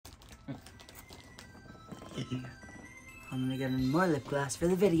I'm gonna get more lip gloss for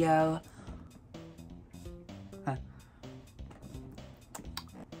the video. Huh.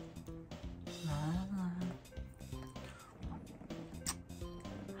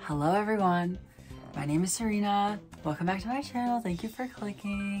 Hello everyone, my name is Serena. Welcome back to my channel. Thank you for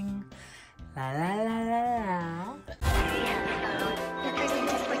clicking. La la la la la.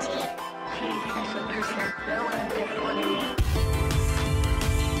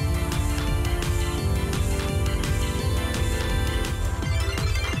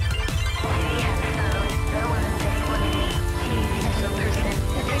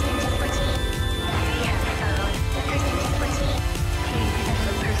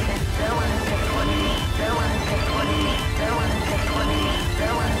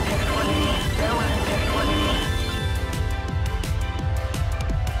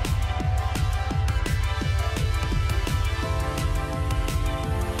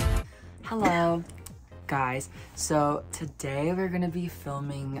 Hello guys, so today we're gonna be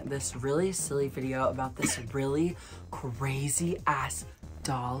filming this really silly video about this really crazy ass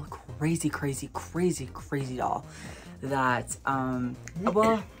doll, crazy doll that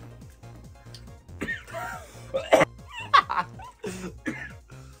well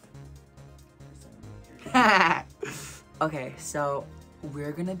okay, so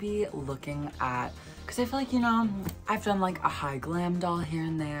we're gonna be looking at, because I feel like, you know, I've done like a high glam doll here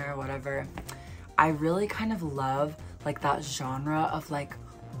and there, whatever. I really kind of love like that genre of like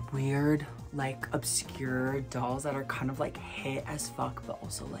weird, like obscure dolls that are kind of like hit as fuck, but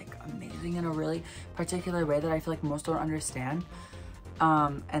also like amazing in a really particular way that I feel like most don't understand.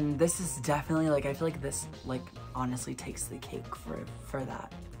 And this is definitely like, I feel like this like honestly takes the cake for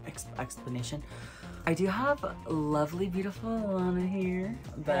that explanation. I do have lovely, beautiful Lana here.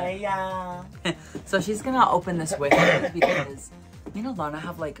 But hey, yeah. So she's gonna open this with me because me and Lana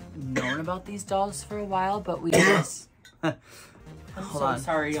have like known about these dolls for a while, but we just hold on.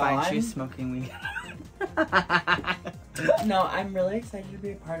 Sorry, y'all. y'all. She's smoking weed. No, I'm really excited to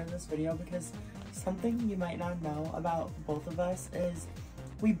be a part of this video because something you might not know about both of us is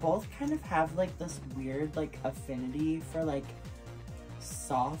we both kind of have like this weird like affinity for like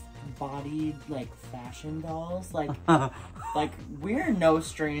soft bodied like fashion dolls, like like we're no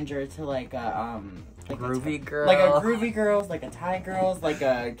stranger to like a like groovy girl, like a groovy girls, like a Thai girls, like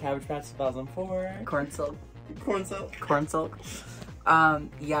a Cabbage Patch 2004, corn silk.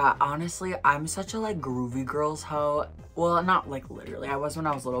 Yeah, honestly, I'm such a like groovy girls hoe. Well, not like literally, I was when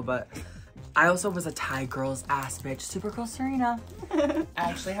I was little, but I also was a Thai girls ass bitch. Super cool Serena. I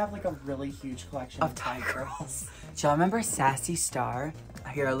actually have like a really huge collection of Thai girls. Do y'all remember Sassy Star?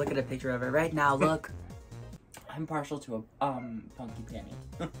 Here, I'll look at a picture of her right now. Look. I'm partial to a Punky Penny.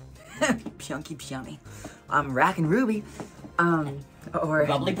 Punky. Rack and Ruby. Or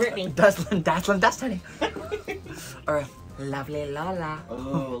Bubbly Brittany. Dazzling Destiny. Or Lovely Lola.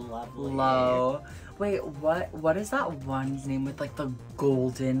 Oh, lovely. Low. Wait, what is that one's name with like the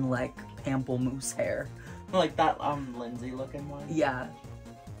golden like pamplemousse hair? Like that Lindsay looking one? Yeah.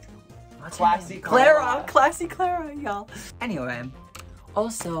 Classy Clara. Classy Clara, y'all. Anyway,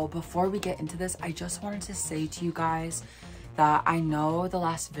 also before we get into this, I just wanted to say to you guys that I know the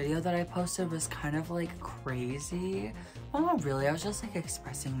last video that I posted was kind of like crazy. Well, not really, I was just like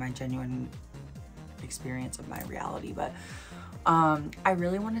expressing my genuine experience of my reality, but I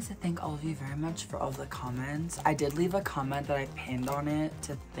really wanted to thank all of you very much for all the comments. I did leave a comment that I pinned on it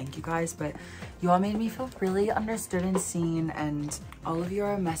to thank you guys, but you all made me feel really understood and seen, and all of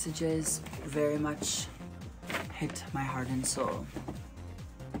your messages very much hit my heart and soul.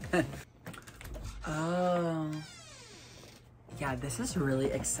 Oh yeah, this is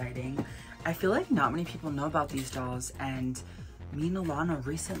really exciting. I feel like not many people know about these dolls, and me and Alana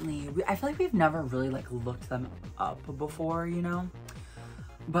recently, I feel like we've never really like looked them up before, you know?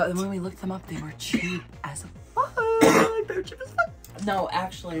 But when we looked them up, they were cheap as fuck. They were cheap as fuck. No,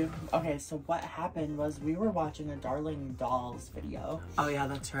 actually, okay, so what happened was we were watching a Darling Dolls video. Oh yeah,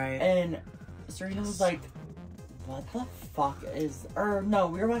 that's right. And Serena was like, what the fuck is, or no,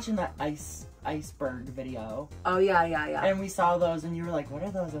 we were watching that iceberg video. Oh yeah. And we saw those and you were like, what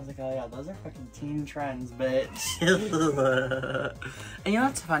are those? I was like, oh yeah, those are fucking teen trends, bitch. And you know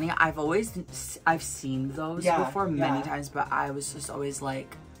what's funny? I've seen those before many times, but I was just always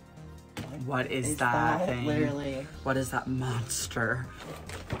like, what is that thing? Literally. What is that monster?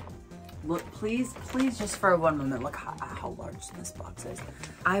 Look, please, just for one moment, look how large this box is.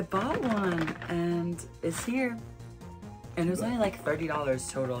 I bought one and it's here. And it was only like $30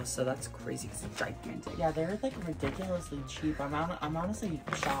 total, so that's crazy because it's gigantic. Yeah, they're like ridiculously cheap. I'm honestly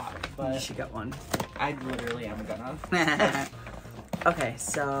shocked, but you should get one. I literally am gonna. Okay,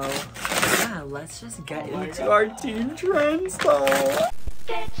 so yeah, let's just get into our teen trends though.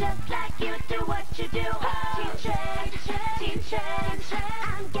 Get just like you do what you do. Teen trend, teen trend.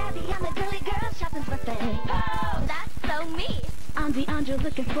 I'm Gabby, I'm a girly girl shopping for things. Oh, that's so me. I'm Deandra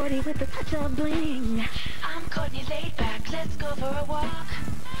looking 40 with a touch of bling. I'm Courtney laid back, let's go for a walk.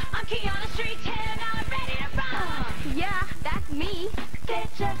 I'm Kianna street 10, I'm ready to rock. Yeah, that's me. Get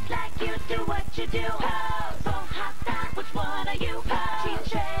just like you do what you do. So hot style, which one are you? Teen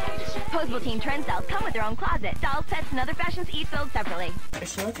trend. Posable teen trend styles come with their own closet. Doll sets and other fashions each sold separately.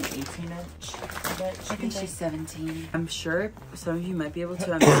 Is she like an 18-inch? I think she's 17. I'm sure some of you might be able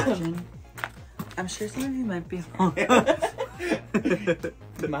to imagine. I'm sure some of you might be able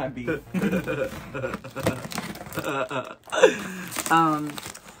My beef.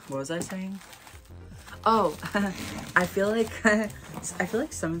 What was I saying? Oh, I feel like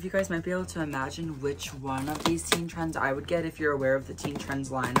some of you guys might be able to imagine which one of these teen trends I would get if you're aware of the teen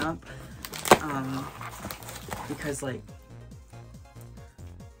trends lineup. Because like,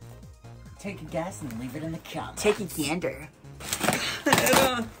 take a guess and leave it in the comments. take a gander.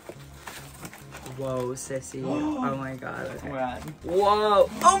 Whoa, sissy. Oh my god. Okay. Whoa.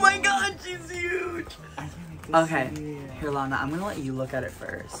 Oh my god, she's huge. Okay, here, Lana, I'm gonna let you look at it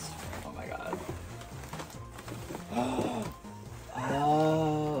first. Oh my god.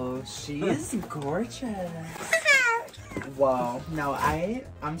 Oh, she is gorgeous. Whoa. No,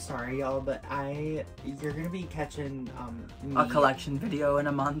 I'm sorry, y'all, but you're gonna be catching A collection video in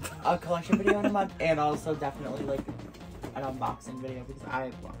a month. A collection video in a month, and also definitely like an unboxing video because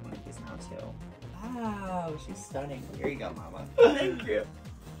I want one of these now too. Wow, she's stunning. Here you go, mama. Thank you.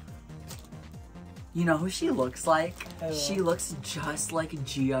 You know who she looks like? Who? She looks just like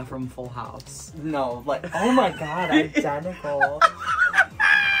Gia from Full House. No, like, oh my god, identical.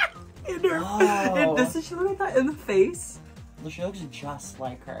 Doesn't she look like that in the face? She looks just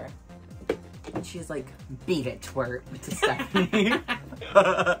like her. And she's like, beat it, twerp, to Stephanie.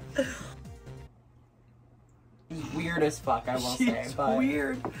 Weird as fuck, I will say. She's But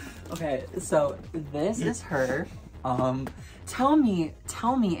weird. Okay, so this is her. Tell me,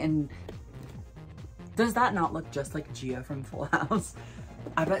 and does that not look just like Gia from Full House?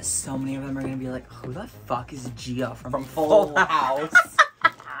 I bet so many of them are gonna be like, who the fuck is Gia from Full House?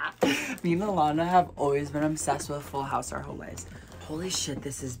 Me and Alana have always been obsessed with Full House our whole lives. Holy shit,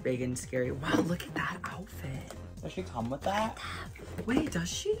 this is big and scary. Wow, look at that outfit. Does she come with that? Wait, does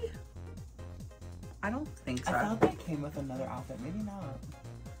she? I don't think so. I thought that came with another outfit. Maybe not.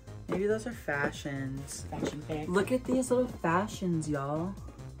 Maybe those are fashions. Fashion pick. Look at these little fashions, y'all.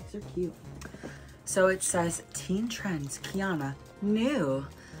 These are cute. So it says, Teen Trends, Kianna, new.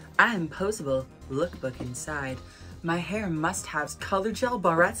 I am posable, lookbook inside. My hair must-haves, color gel,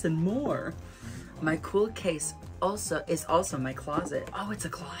 barrettes, and more. My cool case is also my closet. Oh, it's a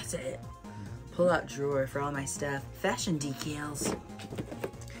closet. Pull out drawer for all my stuff. Fashion decals.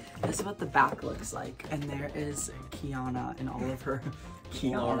 This is what the back looks like. And there is Kianna in all of her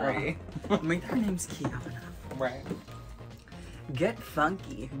Kianna. I mean, her name's Kianna. Right. Get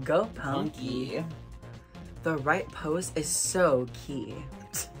funky. Go punky. The right pose is so key.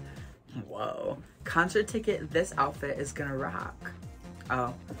 Whoa. Concert ticket, this outfit is gonna rock.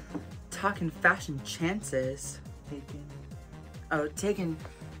 Oh. Talking fashion chances. Taking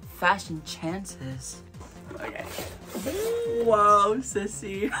fashion chances. Okay. Whoa,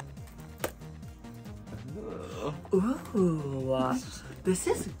 sissy. Ooh. This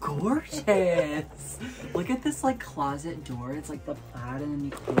is gorgeous. Look at this like closet door. It's like the plaid and then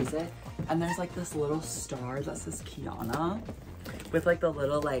you close it. And there's like this little star that says Kianna. With like the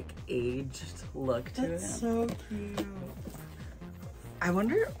little like aged look to it. That's so cute. I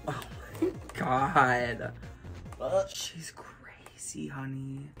wonder, oh my god. She's crazy,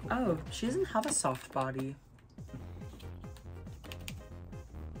 honey. Oh, she doesn't have a soft body.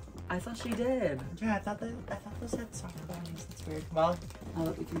 I thought she did. Yeah, I thought those had soft bodies. That's weird. Well, now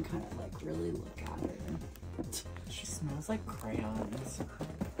that we can kind of like really look at her. She smells like crayons.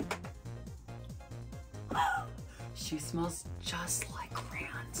 She smells just like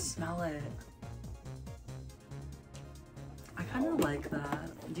crayons. Smell it. I kind of like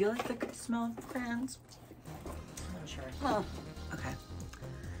that. Do you like the smell of crayons? I'm sure. Oh, okay.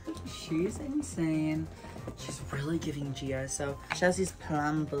 She's insane. She's really giving Gia. So she has these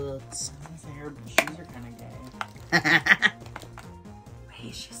plum boots. Her shoes are kind of gay.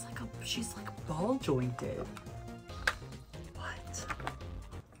 Wait, she's like ball jointed.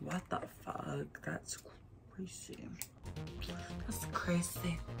 What the fuck? That's crazy. That's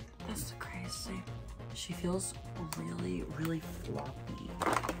crazy. That's crazy. She feels really, really floppy.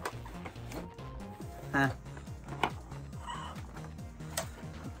 Huh.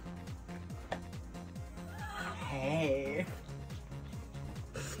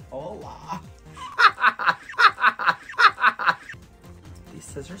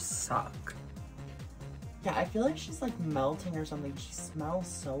 scissors suck. Yeah, I feel like she's like melting or something. She smells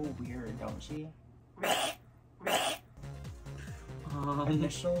so weird, don't she?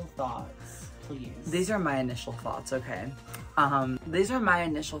 Initial thoughts, please. These are my initial thoughts, okay? These are my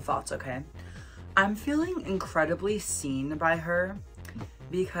initial thoughts, okay? I'm feeling incredibly seen by her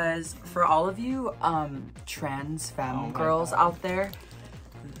because for all of you trans femme girls out there,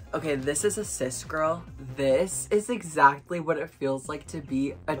 okay, this is a cis girl. This is exactly what it feels like to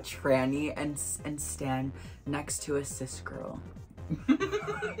be a tranny and stand next to a cis girl.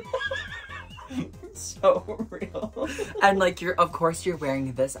 So real. And like of course you're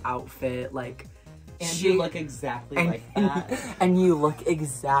wearing this outfit, like, and you look exactly like that. And you look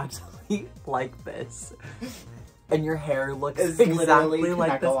exactly like this. And your hair looks it's exactly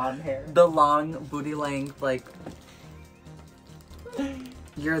like this. Hair. The long booty length, like,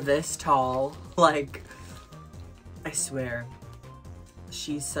 you're this tall. Like, I swear.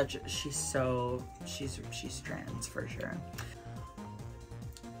 She's trans for sure.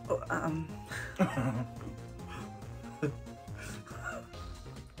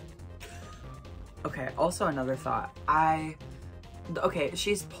 Okay, also another thought. Okay,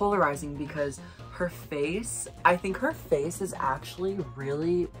 she's polarizing because her face, I think her face is actually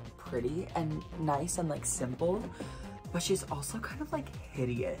really pretty and nice and like simple, but she's also kind of like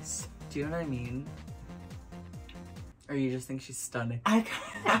hideous. Do you know what I mean? Or you just think she's stunning? I'm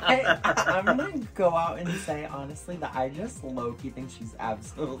gonna go out and say honestly that I just low-key think she's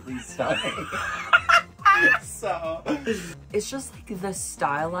absolutely stunning. So it's just like the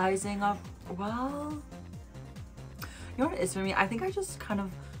stylizing of, well, you know what it is for me? I think I just kind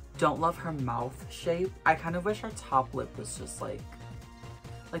of don't love her mouth shape. I kind of wish her top lip was just like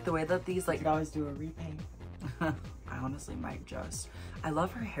the way that these like, you could always do a repaint. I honestly might just. I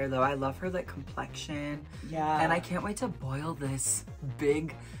love her hair though. I love her like complexion. Yeah. And I can't wait to boil this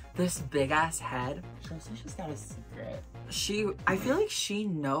big ass head. She looks like she's got a secret. I feel like she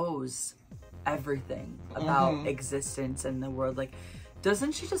knows everything about existence and the world. Like,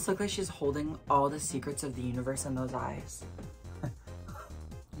 doesn't she just look like she's holding all the secrets of the universe in those eyes?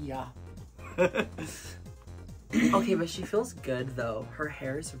 Yeah. Okay, but she feels good though. Her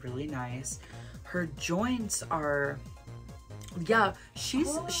hair is really nice. Her joints are, yeah,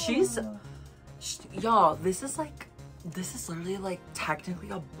 y'all, this is literally like technically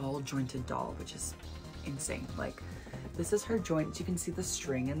a ball jointed doll, which is insane. Like, this is her joint. You can see the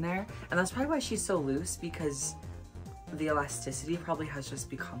string in there, and that's probably why she's so loose, because the elasticity probably has just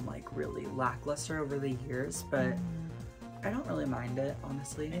become like really lackluster over the years, but I don't really mind it,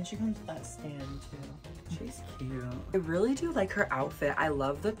 honestly. And she comes with that stand too. She's cute. I really do like her outfit. I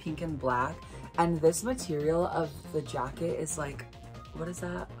love the pink and black, and this material of the jacket is like, what is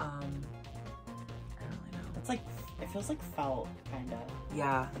that? I don't really know. It's like, it feels like felt, kinda.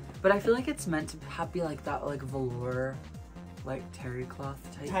 Yeah, but I feel like it's meant to be like that, like velour, like terry cloth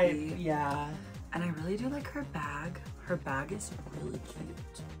type. Yeah. And I really do like her bag. Her bag is really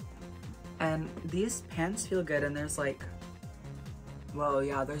cute. And these pants feel good, and there's like, well,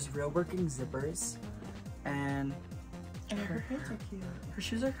 yeah, there's real working zippers. And her pants are cute. Her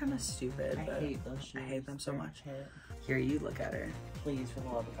shoes are kind of stupid. I hate those shoes. I hate them so much. Hit. Here, you look at her. Please, for the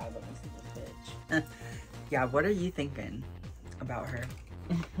love of God, let me see this bitch. Yeah, what are you thinking about her?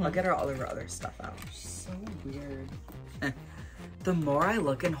 I'll get her all of her other stuff out. She's so weird. The more I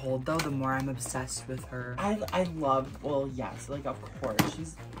look and hold, though, the more I'm obsessed with her. I love, well, yes, like, of course,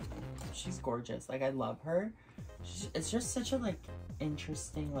 she's gorgeous. Like, I love her. It's just such a, like,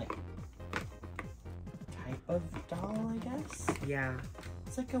 interesting, like, type of doll, I guess. Yeah.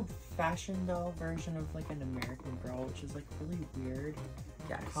 It's like a fashion doll version of, like, an American Girl, which is, like, really weird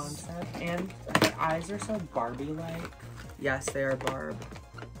concept. And her eyes are so Barbie-like. Yes, they are Barb.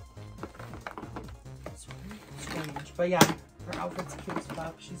 It's really strange. But, yeah, her outfit's cute as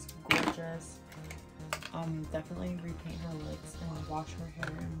fuck. She's gorgeous. Definitely repaint her lips and wash her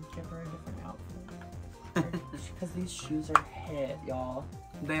hair and give her a different outfit. Because these shoes are hit, y'all.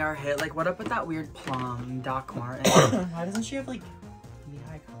 They are hit. Like, what up with that weird plum Doc Marten? Why doesn't she have, like,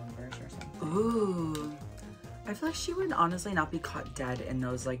 knee-high Converse or something? Ooh. I feel like she would honestly not be caught dead in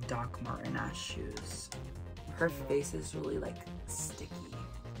those, like, Doc Marten-ass shoes. Her face is really, like, sticky.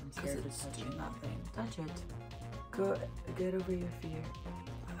 I'm scared it's to touch doing it. nothing. Touch it. Go, get over your fear.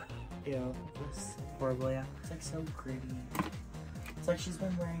 Ew. It's horrible, yeah. It's, like, so gritty. It's like she's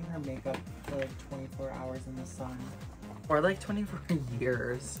been wearing her makeup for, like, 24 hours in the sun. Or, like, 24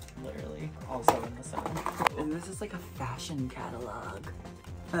 years. Literally. Also in the sun. And this is, like, a fashion catalog.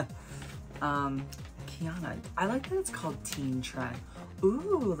 Kianna. I like that it's called Teen Trend.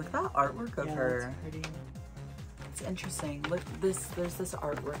 Ooh, look at that artwork of her. That's pretty. it's interesting. Look, there's this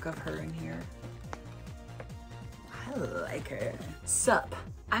artwork of her in here. I like her. Sup,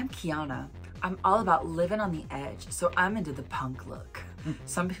 I'm Kianna. I'm all about living on the edge, so I'm into the punk look.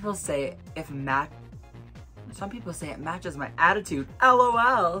 Some people say it matches my attitude.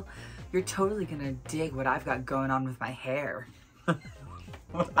 LOL. You're totally gonna dig what I've got going on with my hair.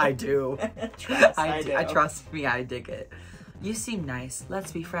 I do. Trust me, I dig it. You seem nice.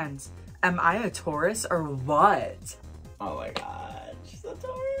 Let's be friends. Am I a Taurus or what? Oh my god, she's a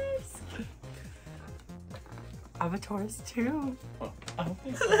Taurus. I'm a Taurus too. Oh my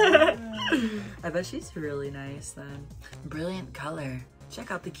god. I bet she's really nice then. Brilliant color. Check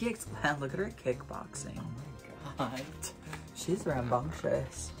out the kicks. Look at her kickboxing. Oh my god. She's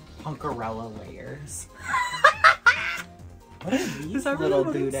rambunctious. Punkarella layers. What are these that little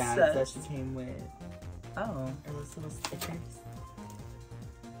really doodads that she came with? Oh. Are those little stickers?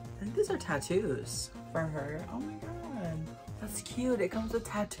 I think these are tattoos. For her? Oh my god. That's cute. It comes with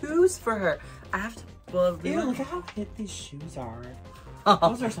tattoos for her. I have to, well, ew, look at how hip these shoes are.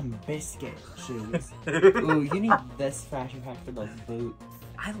 Those are some biscuit shoes. Ooh, you need this fashion pack for those boots.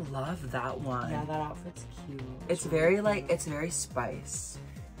 I love that one. Yeah, that outfit's cute. It's very cute. Like, it's very spice.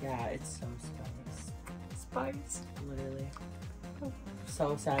 Yeah, it's so spice. Spice. Literally.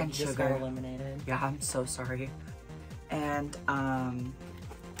 So sad And you just sugar. got eliminated. Yeah, I'm so sorry. And I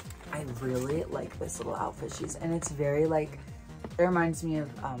really like this little outfit she's in. It's very like, it reminds me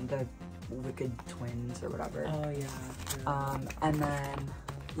of the Wicked Twins or whatever. Oh yeah, true. And then,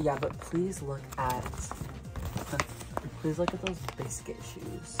 yeah, but please look at those biscuit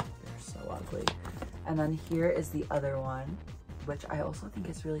shoes. They're so ugly. And then here is the other one, which I also think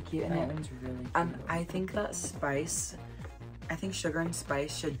is really cute. That one's really cute. And I think that Sugar and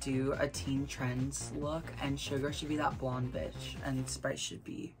Spice should do a Teen Trends look, and Sugar should be that blonde bitch, and Spice should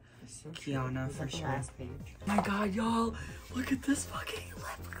be So Kianna for for sure. last page. Oh my god, y'all, look at this fucking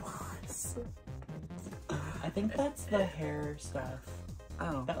lip gloss. I think that's the hair stuff.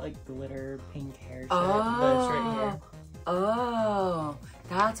 Oh. That like glitter pink hair shit. Oh. That's right here. Oh,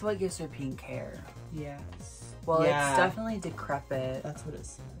 that's what gives her pink hair. Yes. Well, yeah. it's definitely decrepit. That's what it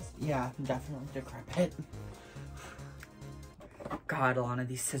says. Yeah, definitely decrepit. God, Alana,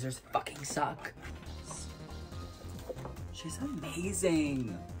 these scissors fucking suck. She's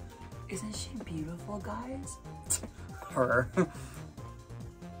amazing. Isn't she beautiful, guys? Her.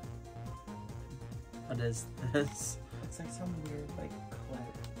 What is this? It's like some weird like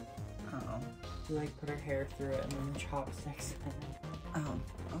clip. Oh. You like put her hair through it and then chopsticks in it. Oh,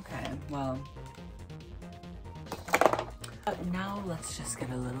 okay. Well. Now let's just get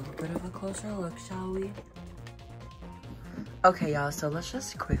a little bit of a closer look, shall we? Okay, y'all, so let's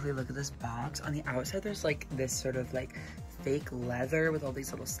just quickly look at this box. On the outside, there's like this sort of like fake leather with all these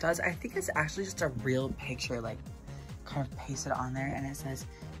little studs. I think it's actually just a real picture, like kind of pasted on there, and it says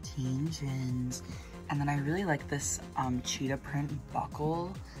Teen Trends. And then I really like this cheetah print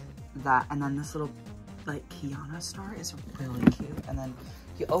buckle and then this little like Kianna star is really cute. And then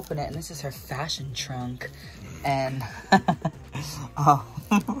you open it and this is her fashion trunk. And oh.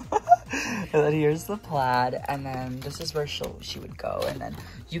 And then here's the plaid, and then this is where she would go. And then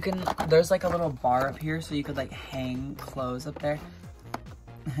you can, there's like a little bar up here so you could like hang clothes up there.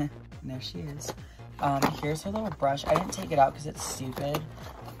 And there she is. Here's her little brush. I didn't take it out because it's stupid.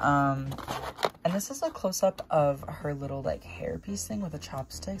 And this is a close-up of her little like hairpiece thing with the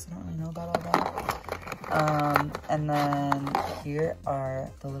chopsticks. I don't really know about all that. And then here are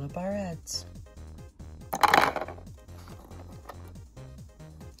the little barrettes.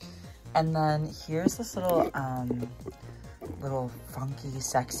 And then here's this little funky,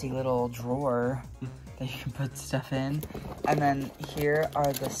 sexy little drawer that you can put stuff in. And then here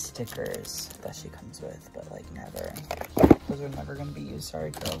are the stickers that she comes with, but like never. Those are never gonna be used,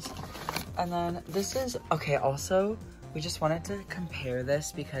 sorry girls. And then this is, okay, also, we just wanted to compare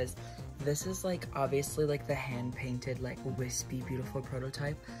this because this is like obviously like the hand-painted, like wispy, beautiful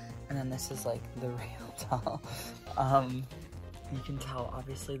prototype. And then this is like the real doll. You can tell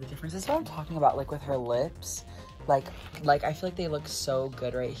obviously the difference. That's what I'm talking about, like with her lips. Like I feel like they look so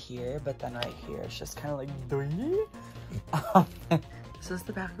good right here, but then right here it's just kind of like doiny. This is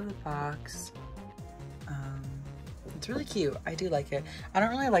the back of the box. It's really cute. I do like it. I don't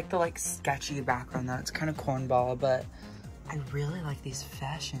really like the like sketchy background though. It's kind of cornball, but I really like these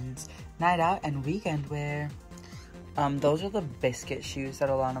fashions. Night out and weekend wear. Those are the biscuit shoes that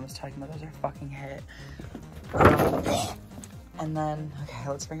Alana was talking about. Those are fucking hit. And then, okay,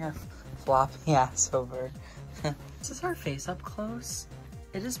 let's bring our floppy ass over. This is her face up close.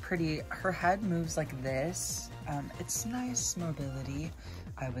 it is pretty. Her head moves like this. It's nice mobility,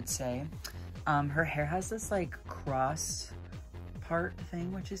 I would say. Her hair has this like cross part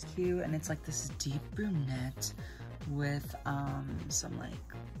thing, which is cute, and it's like this deep brunette with some like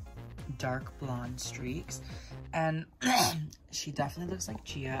dark blonde streaks, and she definitely looks like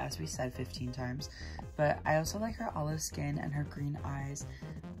Gia, as we said 15 times, but I also like her olive skin and her green eyes.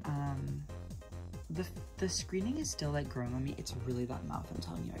 The screening is still like growing on me. It's really that mouth, I'm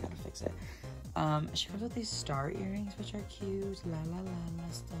telling you, I gotta fix it. She comes with these star earrings, which are cute, la la la la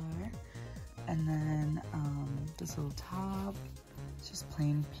star, and then this little top, it's just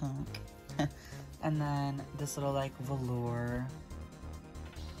plain pink, and then this little like velour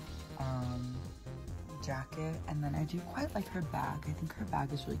jacket, and then I do quite like her bag. I think her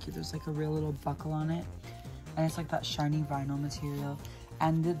bag is really cute. There's like a real little buckle on it, and it's like that shiny vinyl material,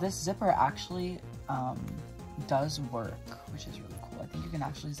 and this zipper actually does work, which is really cool. I think you can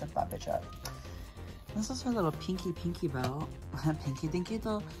actually zip that bitch up. This is her little pinky belt, pinky dinky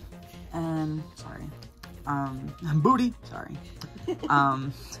though, and sorry, booty, sorry,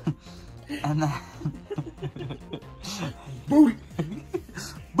 and then booty,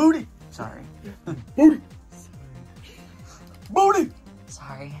 sorry, booty,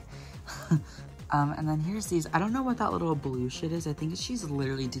 sorry. And then here's these. I don't know what that little blue shit is. I think she's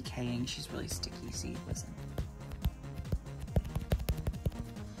literally decaying. She's really sticky. See, listen.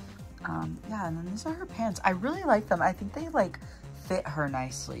 Yeah, and then these are her pants. I really like them. I think they like fit her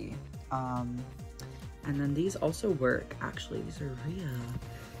nicely. And then these also work, actually. These are real.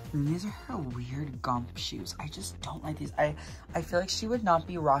 And these are her weird gump shoes. I just don't like these. I feel like she would not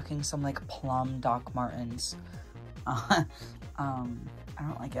be rocking some like plum Doc Martens. I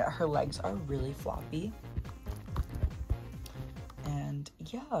don't like it. Her legs are really floppy. And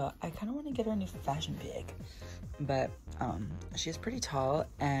yeah, I kind of want to get her a new fashion bag. But she's pretty tall,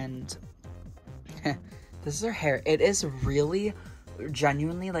 and this is her hair. It is really,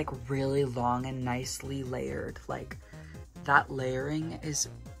 genuinely like really long and nicely layered. Like that layering is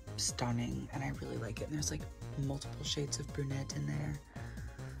stunning, and I really like it. And there's like multiple shades of brunette in there.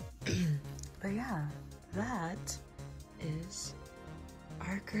 But yeah, that is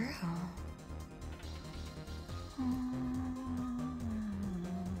our girl.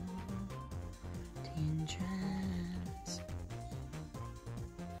 Teen Trends.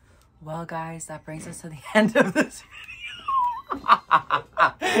 Well, guys, that brings us to the end of this video.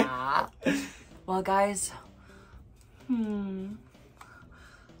 Well, guys,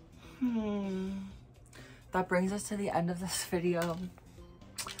 that brings us to the end of this video.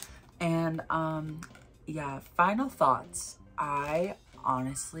 And yeah, final thoughts. I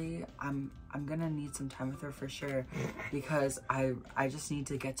honestly, I'm gonna need some time with her for sure, because I just need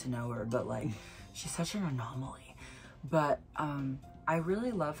to get to know her. But like, she's such an anomaly. But I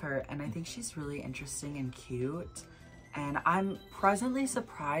really love her, and I think she's really interesting and cute. And I'm pleasantly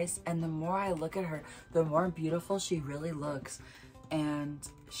surprised, and the more I look at her, the more beautiful she really looks. And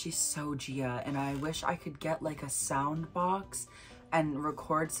she's so Gia, and I wish I could get like a sound box and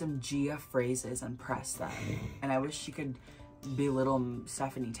record some Gia phrases and press them. And I wish she could be little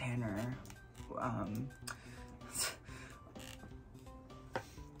Stephanie Tanner.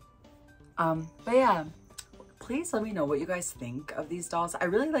 But yeah, please let me know what you guys think of these dolls. I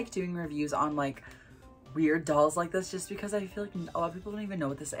really like doing reviews on like weird dolls like this, just because I feel like a lot of people don't even know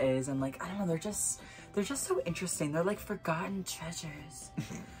what this is, and like, I don't know, they're just so interesting. They're like forgotten treasures.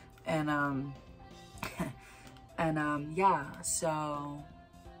 And yeah, so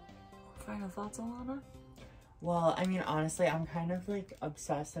final thoughts, Alana? Well, I mean, honestly, I'm kind of like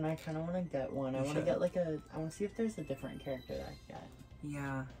obsessed, and I kind of want to get one. I want to get like I want to see if there's a different character that I get.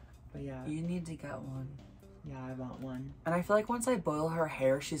 Yeah. But yeah. You need to get one. Yeah, I want one. And I feel like once I boil her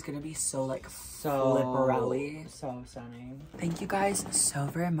hair, she's gonna be so like flipperelli. So stunning. Thank you guys so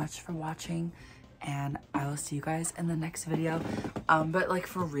very much for watching, and I will see you guys in the next video. But like,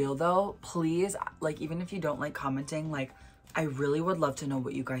 for real though, please, like, even if you don't like commenting, like, I really would love to know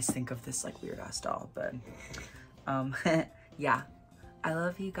what you guys think of this like weird ass doll. But yeah, I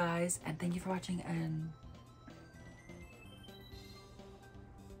love you guys, and thank you for watching, and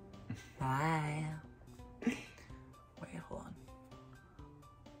bye.